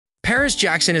Paris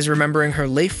Jackson is remembering her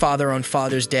late father on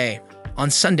Father's Day. On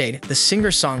Sunday, the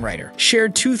singer-songwriter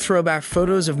shared 2 throwback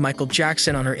photos of Michael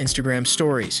Jackson on her Instagram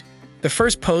stories. The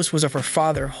first post was of her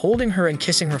father holding her and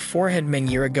kissing her forehead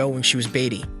many years ago when she was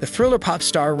baby. The Thriller pop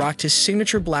star rocked his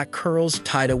signature black curls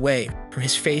tied away from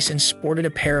his face and sported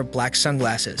a pair of black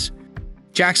sunglasses.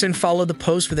 Jackson followed the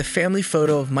post with a family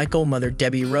photo of Michael, mother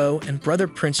Debbie Rowe, and brother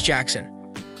Prince Jackson.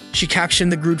 She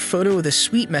captioned the group photo with a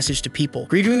sweet message to people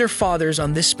greeting their fathers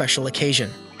on this special occasion.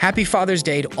 Happy Father's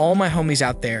Day to all my homies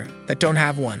out there that don't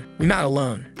have one. We're not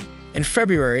alone. In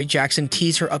February, Jackson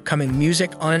teased her upcoming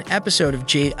music on an episode of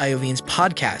Jade Iovine's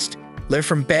podcast, Live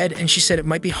From Bed, and she said it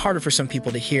might be harder for some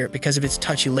people to hear because of its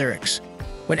touchy lyrics.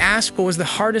 When asked what was the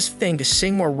hardest thing to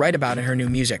sing or write about in her new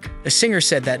music, the singer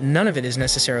said that none of it is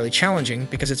necessarily challenging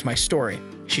because it's my story.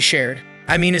 She shared,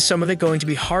 "I mean, is some of it going to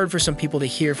be hard for some people to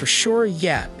hear? For sure,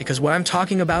 yeah, because what I'm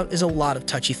talking about is a lot of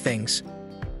touchy things.